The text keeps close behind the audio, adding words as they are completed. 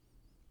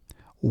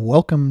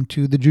Welcome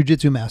to the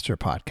Jujitsu Master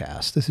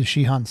Podcast. This is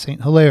Shihan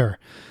St. Hilaire,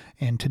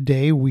 and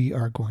today we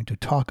are going to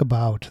talk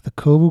about the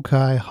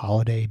Kobukai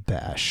Holiday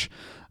Bash.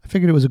 I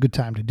figured it was a good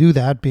time to do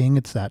that, being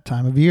it's that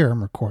time of year.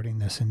 I'm recording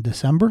this in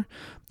December,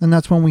 and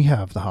that's when we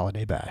have the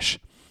Holiday Bash.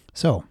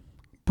 So,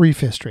 brief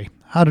history.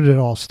 How did it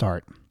all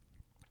start?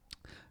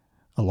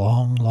 A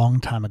long, long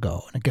time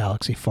ago in a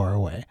galaxy far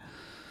away.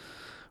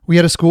 We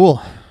had a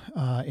school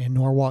in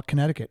Norwalk,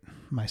 Connecticut,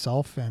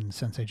 myself and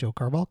Sensei Joe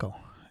Carvalco,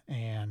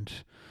 and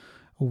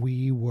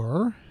we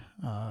were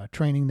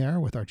training there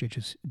with our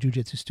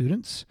jiu-jitsu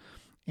students,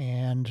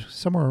 and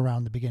somewhere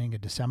around the beginning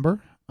of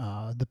December,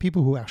 the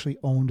people who actually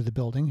owned the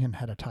building and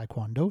had a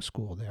taekwondo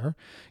school there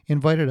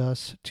invited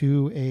us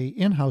to a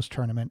in-house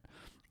tournament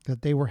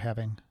that they were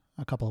having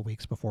a couple of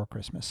weeks before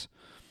Christmas.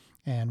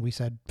 And we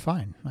said,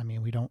 fine. I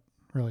mean, we don't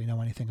really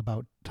know anything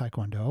about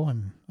taekwondo,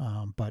 and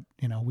but,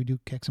 you know, we do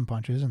kicks and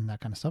punches and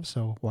that kind of stuff,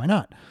 so why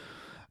not?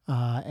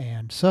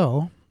 And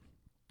so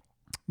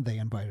they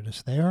invited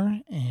us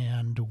there,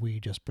 and we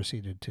just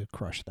proceeded to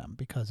crush them,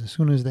 because as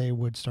soon as they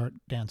would start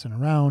dancing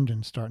around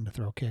and starting to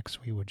throw kicks,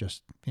 we would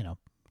just,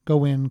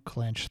 go in,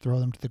 clinch, throw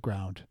them to the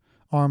ground,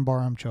 arm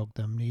bar them, choke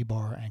them, knee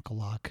bar, ankle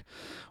lock,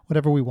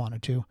 whatever we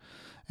wanted to.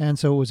 And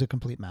so it was a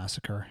complete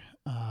massacre.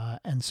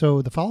 And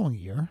so the following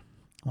year,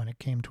 when it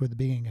came toward the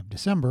beginning of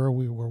December,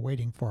 we were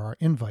waiting for our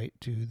invite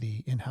to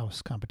the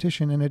in-house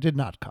competition, and it did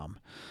not come.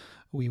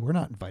 We were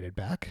not invited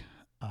back.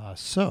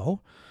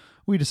 So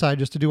we decided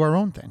just to do our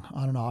own thing.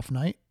 On an off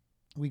night,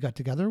 we got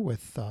together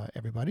with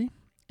everybody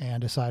and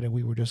decided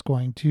we were just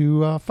going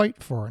to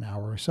fight for an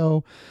hour or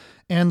so.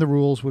 And the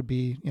rules would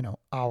be,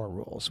 our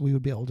rules. We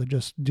would be able to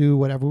just do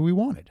whatever we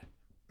wanted.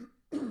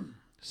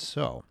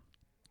 So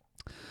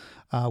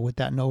with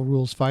that no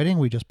rules fighting,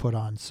 we just put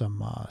on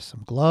some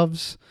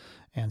gloves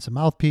and some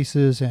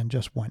mouthpieces and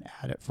just went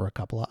at it for a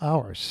couple of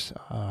hours.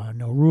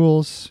 No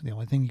rules. The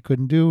only thing you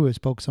couldn't do is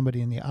poke somebody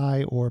in the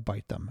eye or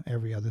bite them.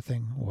 Every other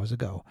thing was a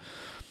go.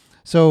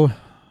 So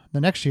the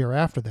next year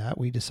after that,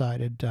 we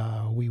decided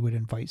we would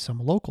invite some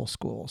local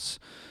schools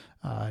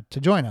to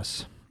join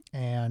us.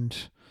 And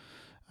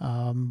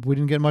we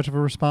didn't get much of a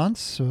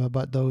response,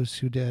 but those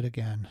who did,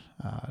 again,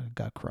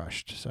 got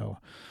crushed. So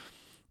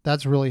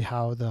that's really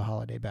how the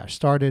Holiday Bash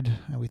started.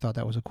 And we thought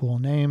that was a cool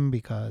name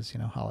because,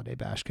 Holiday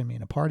Bash can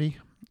mean a party.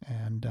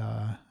 And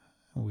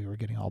we were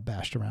getting all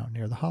bashed around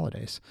near the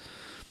holidays.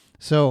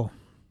 So,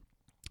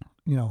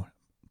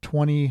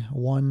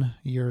 21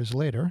 years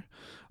later,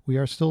 we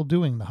are still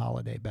doing the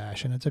Holiday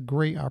Bash, and it's a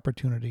great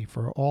opportunity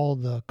for all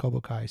the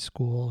Kobukai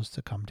schools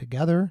to come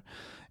together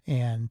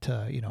and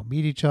to,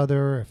 meet each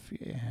other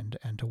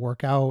and to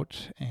work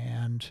out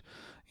and,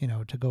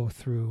 to go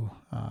through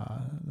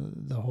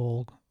the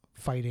whole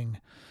fighting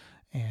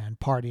and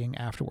partying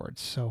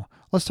afterwards. So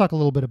let's talk a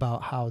little bit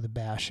about how the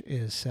bash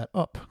is set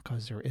up,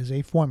 because there is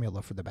a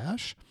formula for the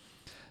bash.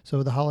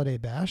 So the Holiday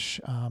Bash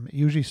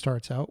usually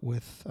starts out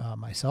with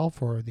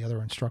myself or the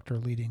other instructor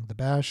leading the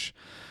bash,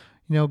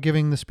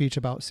 giving the speech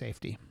about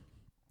safety.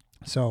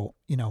 So,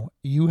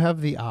 you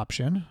have the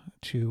option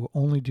to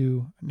only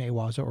do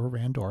Newaza or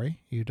Randori.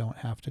 You don't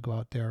have to go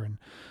out there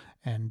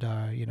and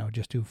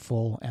just do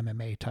full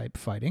MMA type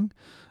fighting.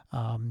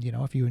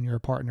 If you and your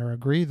partner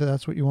agree that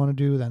that's what you want to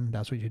do, then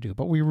that's what you do.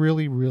 But we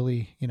really,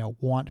 really,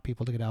 want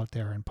people to get out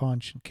there and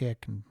punch and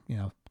kick and,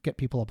 get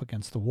people up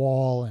against the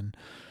wall and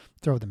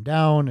throw them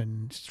down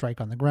and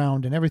strike on the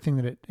ground and everything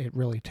that it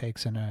really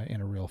takes in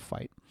a real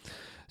fight.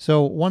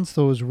 So once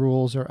those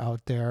rules are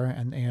out there,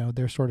 and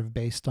they're sort of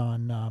based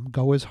on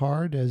go as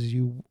hard as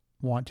you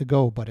want to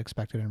go, but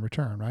expect it in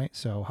return, right?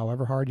 So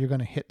however hard you're going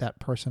to hit that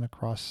person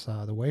across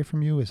the way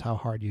from you is how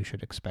hard you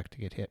should expect to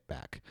get hit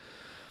back.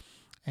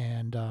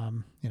 And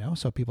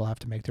so people have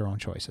to make their own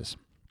choices.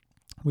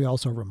 We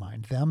also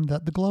remind them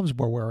that the gloves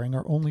we're wearing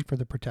are only for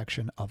the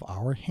protection of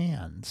our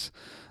hands.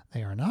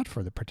 They are not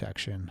for the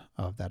protection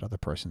of that other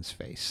person's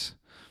face.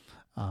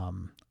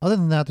 Other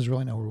than that, there's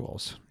really no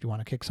rules. If you want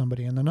to kick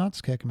somebody in the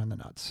nuts, kick them in the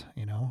nuts.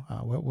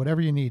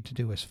 Whatever you need to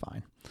do is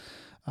fine.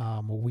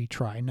 We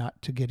try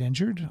not to get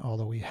injured,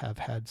 although we have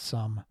had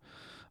some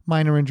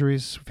minor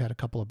injuries. We've had a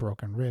couple of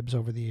broken ribs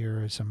over the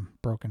years, some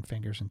broken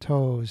fingers and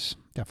toes,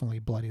 definitely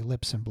bloody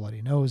lips and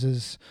bloody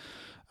noses.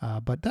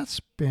 But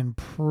that's been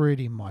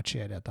pretty much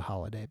it at the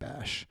Holiday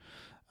Bash,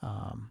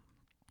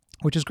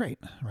 which is great,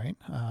 right?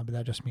 But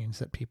that just means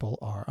that people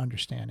are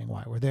understanding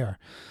why we're there.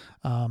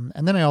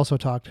 And then I also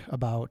talked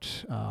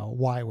about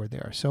why we're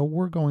there. So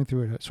we're going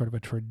through sort of a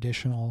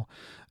traditional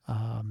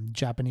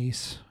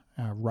Japanese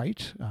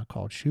rite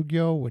called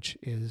Shugyo, which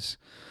is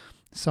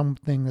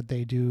something that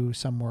they do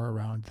somewhere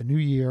around the new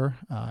year.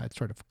 It's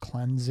sort of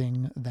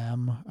cleansing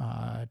them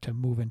to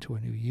move into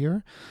a new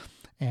year.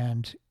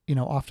 And,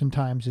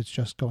 oftentimes it's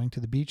just going to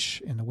the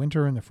beach in the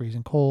winter in the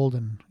freezing cold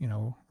and,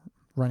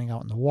 running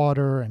out in the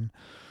water and,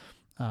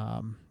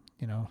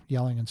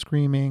 yelling and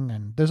screaming.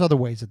 And there's other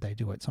ways that they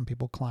do it. Some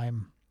people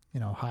climb,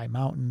 high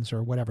mountains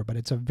or whatever, but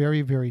it's a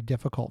very, very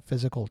difficult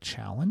physical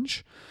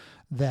challenge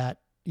that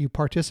you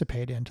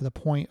participate in to the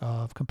point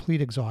of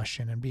complete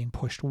exhaustion and being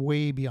pushed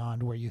way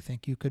beyond where you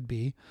think you could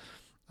be.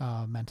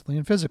 mentally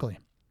and physically.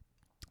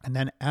 And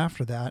then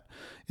after that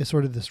is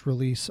sort of this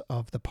release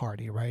of the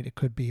party, right? It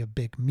could be a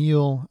big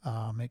meal.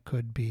 It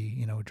could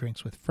be,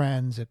 drinks with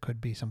friends. It could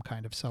be some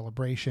kind of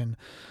celebration,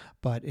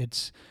 but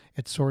it's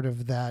sort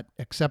of that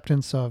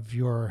acceptance of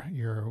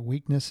your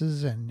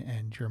weaknesses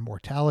and your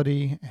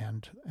mortality,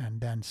 and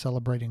then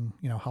celebrating,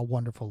 how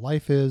wonderful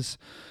life is.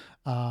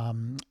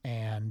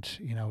 And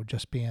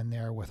just being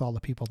there with all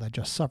the people that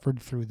just suffered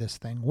through this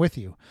thing with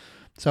you.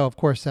 So of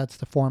course that's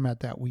the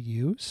format that we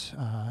use.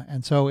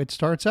 And so it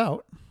starts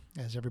out,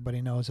 as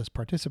everybody knows, has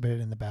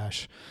participated in the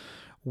bash,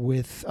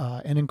 with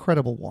an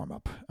incredible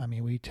warm-up. I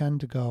mean, we tend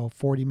to go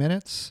 40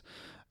 minutes.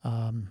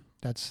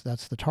 That's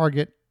the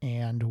target,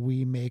 and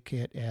we make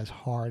it as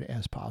hard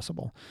as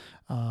possible.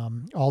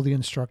 All the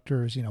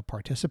instructors,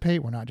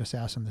 participate. We're not just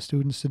asking the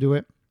students to do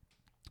it,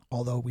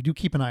 although we do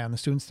keep an eye on the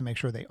students to make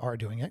sure they are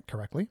doing it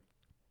correctly.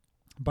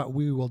 But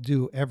we will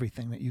do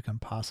everything that you can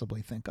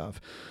possibly think of,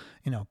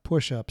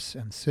 push-ups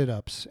and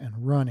sit-ups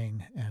and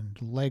running and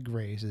leg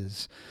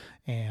raises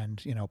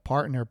and,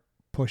 partner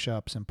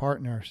push-ups and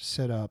partner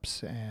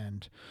sit-ups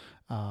and,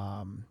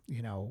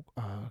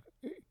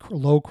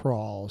 low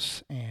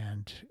crawls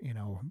and,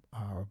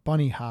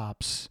 bunny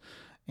hops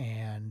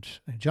and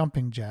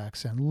jumping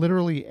jacks and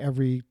literally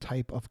every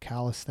type of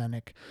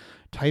calisthenic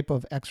type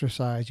of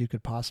exercise you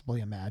could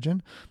possibly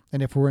imagine.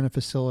 And if we're in a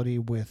facility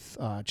with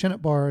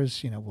chin-up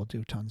bars, we'll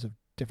do tons of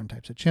different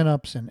types of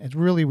chin-ups. And it's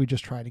really, we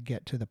just try to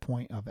get to the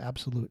point of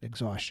absolute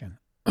exhaustion.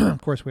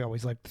 Of course, we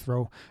always like to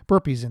throw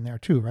burpees in there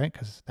too, right?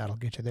 Because that'll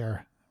get you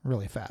there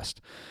really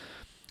fast.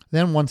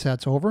 Then once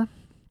that's over,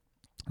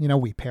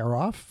 we pair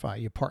off,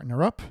 you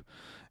partner up,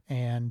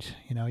 and,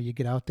 you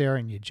get out there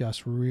and you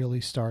just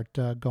really start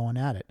going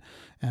at it.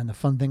 And the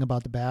fun thing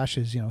about the bash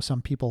is,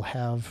 some people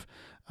have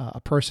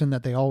a person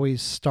that they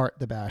always start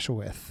the bash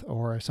with,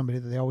 or somebody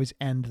that they always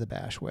end the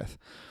bash with.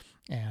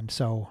 And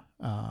so,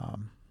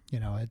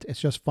 it's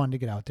just fun to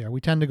get out there.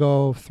 We tend to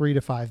go 3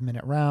 to 5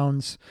 minute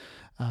rounds.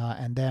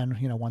 And then,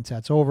 once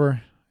that's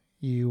over,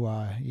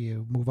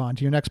 you move on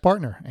to your next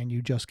partner, and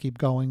you just keep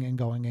going and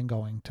going and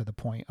going to the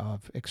point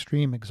of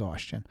extreme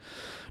exhaustion.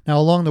 Now,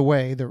 along the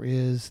way, there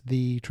is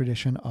the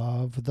tradition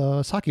of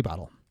the sake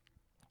bottle.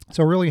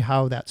 So really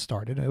how that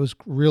started, it was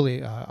really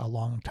a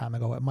long time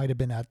ago. It might have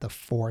been at the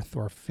 4th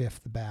or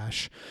 5th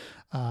bash.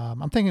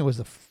 I'm thinking it was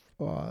the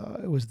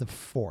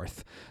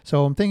 4th.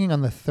 So I'm thinking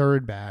on the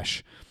 3rd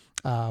bash,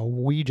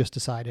 we just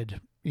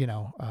decided,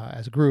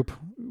 as a group,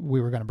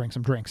 we were going to bring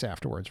some drinks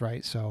afterwards,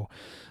 right? So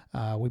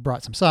we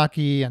brought some sake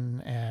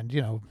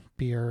and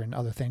beer and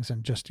other things,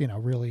 and just,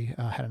 really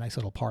had a nice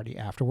little party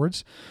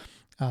afterwards.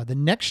 The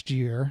next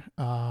year,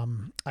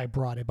 I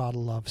brought a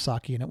bottle of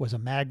sake, and it was a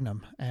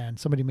Magnum. And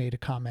somebody made a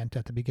comment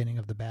at the beginning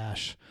of the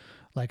bash,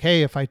 like,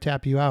 "Hey, if I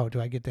tap you out,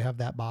 do I get to have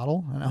that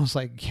bottle?" And I was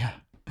like, "Yeah,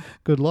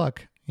 good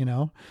luck,"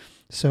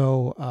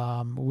 So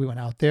we went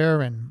out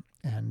there, and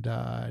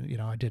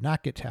I did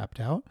not get tapped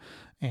out.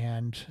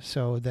 And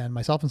so then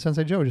myself and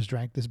Sensei Joe just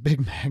drank this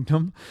big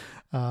Magnum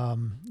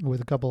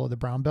with a couple of the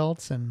brown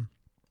belts, and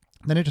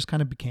then it just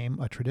kind of became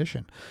a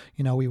tradition.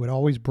 We would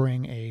always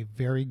bring a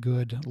very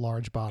good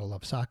large bottle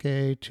of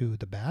sake to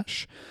the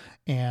bash.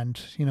 And,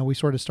 we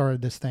sort of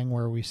started this thing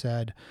where we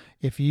said,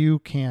 if you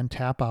can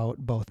tap out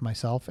both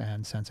myself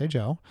and Sensei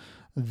Joe,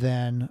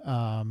 then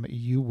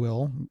you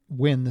will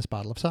win this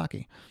bottle of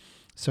sake.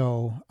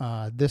 So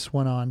this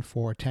went on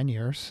for 10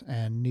 years,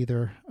 and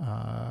neither,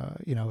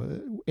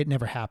 it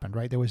never happened,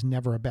 right? There was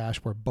never a bash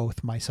where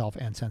both myself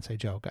and Sensei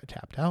Joe got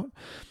tapped out.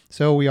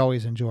 So we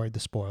always enjoyed the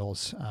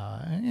spoils,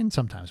 and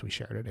sometimes we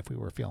shared it if we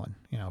were feeling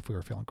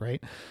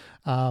great.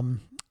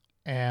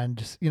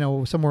 And,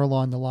 somewhere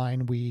along the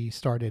line, we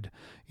started,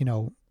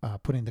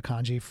 putting the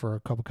kanji for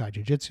Kobukai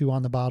Jujitsu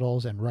on the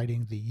bottles and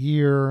writing the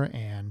year.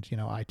 And,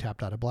 I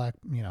tapped out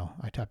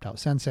I tapped out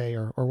Sensei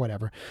or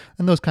whatever.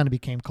 And those kind of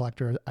became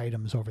collector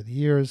items over the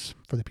years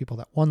for the people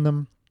that won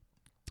them.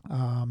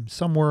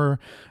 Somewhere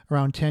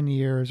around 10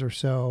 years or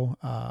so,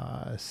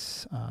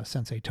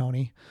 Sensei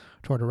Tony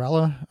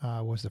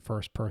Tortorella was the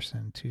first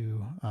person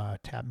to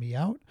tap me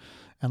out.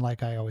 And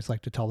like I always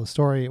like to tell the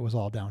story, it was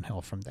all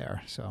downhill from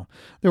there. So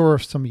there were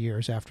some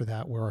years after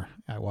that where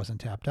I wasn't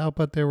tapped out,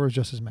 but there were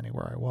just as many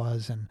where I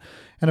was. And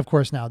of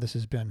course, now this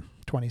has been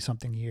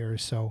 20-something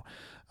years. So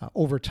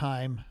over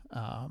time,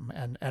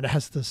 and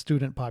as the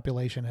student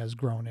population has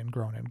grown and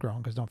grown and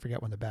grown, because don't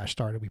forget when the bash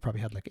started, we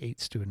probably had like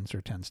 8 students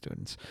or 10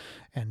 students.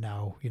 And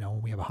now,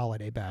 when we have a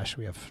holiday bash,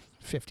 we have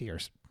 50 or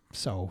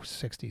so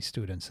 60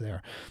 students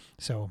there.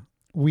 So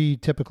we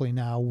typically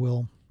now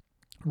will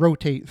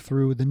rotate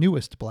through the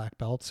newest black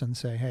belts and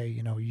say, hey,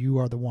 you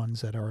are the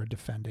ones that are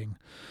defending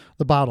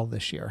the bottle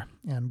this year.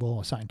 And we'll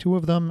assign 2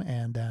 of them.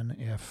 And then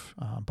if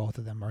both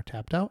of them are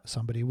tapped out,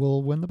 somebody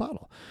will win the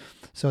bottle.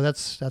 So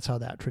that's how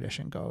that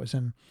tradition goes.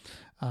 And,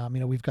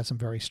 we've got some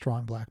very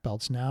strong black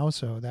belts now.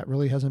 So that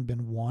really hasn't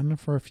been won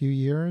for a few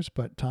years,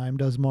 but time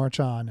does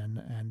march on,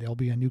 and there'll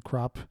be a new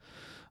crop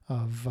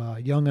of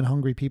young and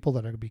hungry people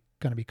that are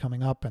going to be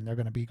coming up, and they're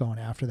going to be going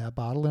after that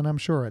bottle. And I'm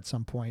sure at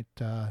some point,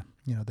 the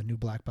new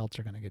black belts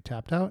are going to get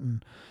tapped out,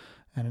 and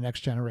and the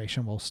next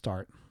generation will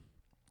start.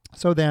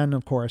 So then,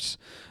 of course,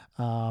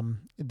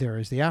 there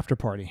is the after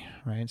party,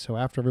 right? So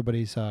after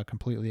everybody's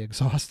completely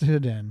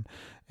exhausted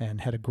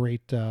and had a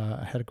great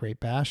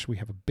bash, we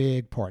have a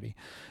big party,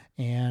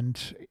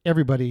 and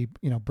everybody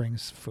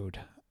brings food.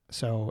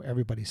 So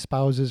everybody's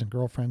spouses and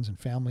girlfriends and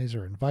families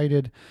are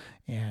invited,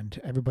 and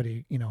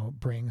everybody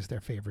brings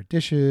their favorite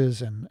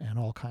dishes and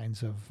all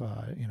kinds of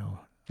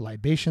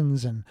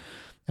libations, and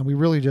we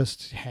really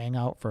just hang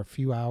out for a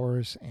few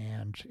hours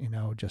and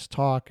just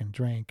talk and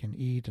drink and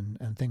eat,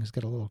 and things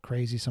get a little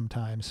crazy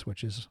sometimes,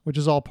 which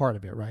is all part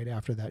of it, right?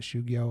 After that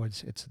shugyo,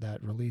 it's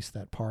that release,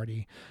 that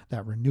party,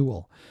 that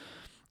renewal.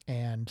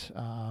 And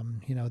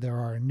there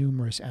are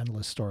numerous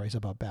endless stories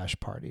about bash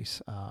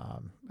parties.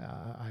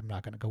 I'm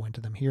not going to go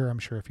into them here. I'm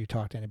sure if you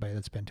talk to anybody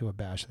that's been to a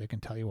bash, they can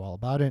tell you all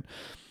about it.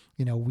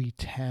 We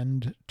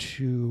tend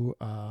to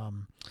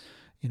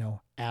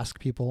ask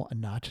people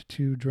not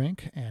to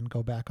drink and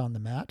go back on the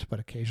mat, but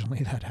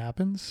occasionally that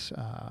happens.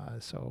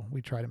 So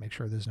we try to make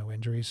sure there's no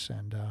injuries,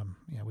 and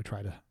we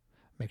try to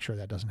make sure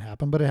that doesn't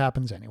happen, but it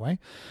happens anyway.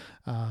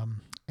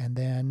 And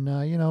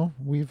then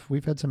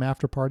we've had some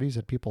after parties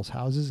at people's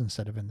houses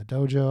instead of in the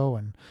dojo,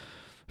 and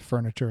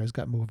furniture has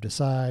got moved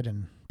aside,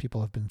 and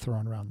people have been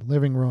thrown around the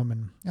living room,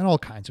 and all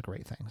kinds of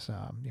great things.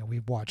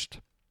 We've watched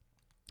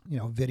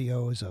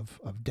videos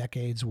of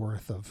decades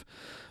worth of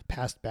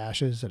past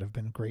bashes that have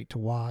been great to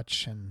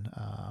watch, and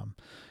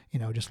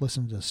just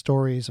listen to the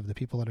stories of the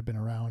people that have been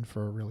around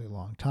for a really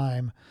long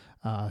time.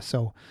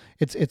 So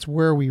it's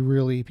where we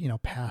really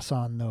pass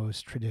on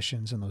those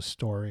traditions and those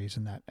stories,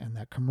 and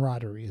that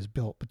camaraderie is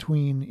built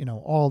between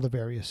all the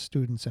various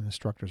students and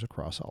instructors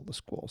across all the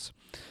schools.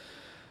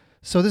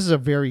 So this is a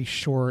very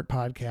short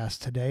podcast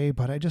today,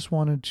 but I just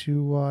wanted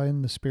to,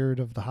 in the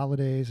spirit of the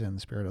holidays and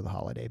the spirit of the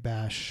holiday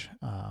bash,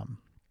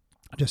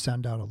 just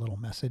send out a little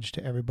message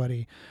to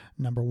everybody.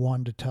 Number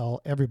one, to tell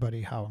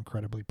everybody how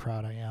incredibly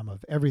proud I am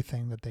of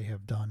everything that they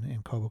have done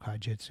in Kobukai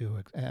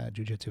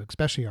Jiu-Jitsu,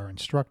 especially our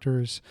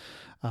instructors,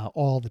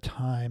 all the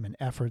time and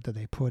effort that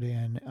they put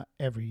in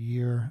every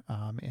year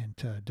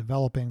into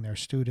developing their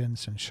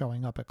students and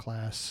showing up at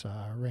class,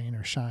 rain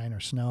or shine or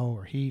snow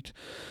or heat,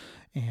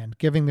 and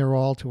giving their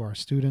all to our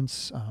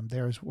students.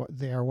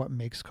 They are what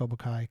makes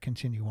Kobukai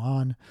continue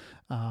on.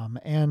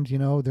 And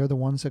they're the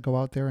ones that go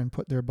out there and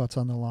put their butts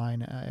on the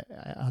line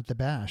at the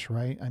bash,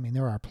 right? I mean,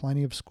 there are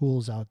plenty of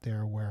schools out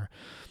there where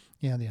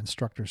the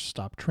instructors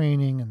stop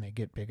training and they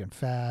get big and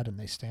fat, and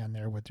they stand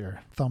there with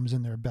their thumbs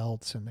in their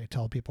belts and they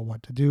tell people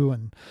what to do,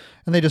 and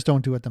they just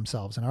don't do it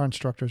themselves. And our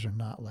instructors are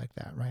not like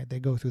that, right? They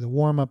go through the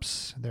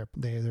warm-ups,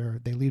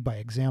 they lead by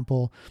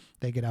example,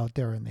 they get out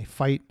there and they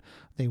fight,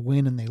 they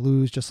win and they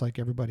lose just like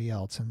everybody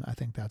else, and I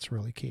think that's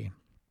really key.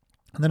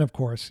 And then, of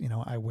course,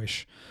 I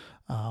wish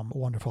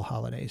wonderful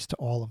holidays to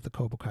all of the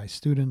Kobukai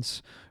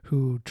students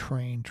who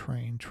train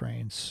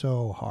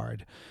so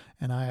hard.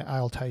 And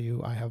I'll tell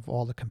you, I have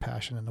all the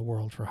compassion in the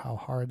world for how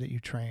hard that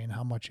you train,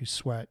 how much you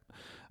sweat,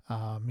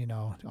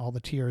 all the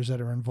tears that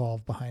are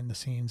involved behind the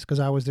scenes, because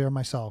I was there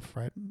myself,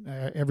 right?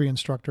 Every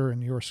instructor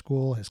in your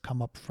school has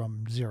come up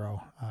from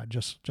zero,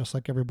 just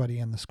like everybody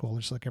in the school,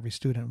 just like every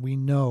student. We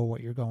know what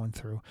you're going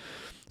through.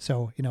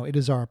 So, it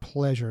is our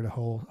pleasure to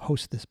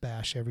host this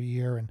bash every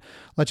year and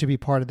let you be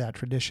part of that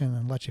tradition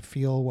and let you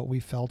feel what we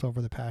felt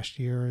over the past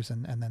years,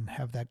 and then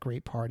have that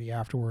great party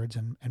afterwards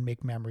and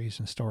make memories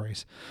and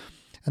stories.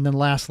 And then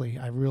lastly,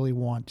 I really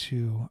want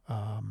to,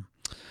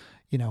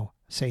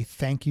 say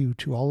thank you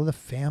to all of the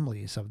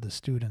families of the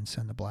students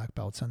and the black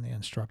belts and the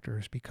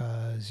instructors,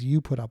 because you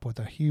put up with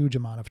a huge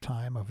amount of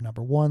time of,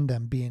 number one,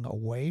 them being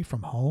away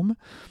from home.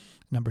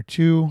 Number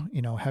two,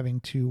 having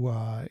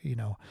to,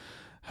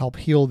 help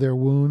heal their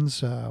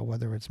wounds,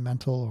 whether it's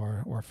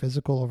mental or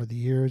physical, over the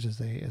years as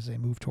they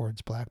move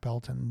towards black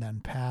belt and then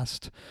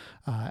past,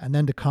 and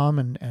then to come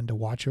and to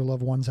watch your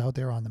loved ones out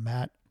there on the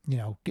mat,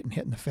 getting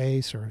hit in the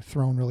face or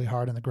thrown really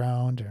hard on the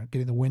ground or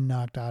getting the wind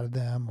knocked out of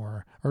them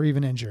or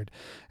even injured.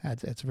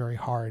 It's very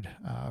hard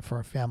for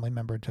a family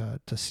member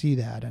to see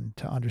that and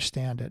to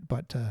understand it,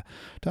 but to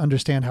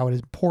understand how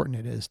important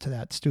it is to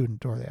that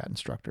student or that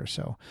instructor.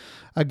 So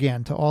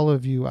again, to all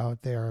of you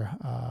out there,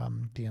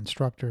 the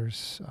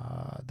instructors,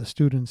 the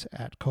students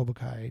at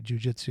Kobukai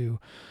Jiu-Jitsu,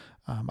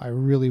 I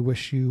really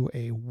wish you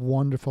a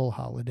wonderful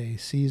holiday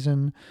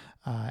season,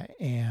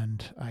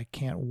 and I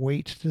can't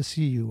wait to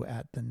see you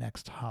at the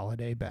next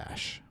holiday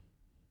bash.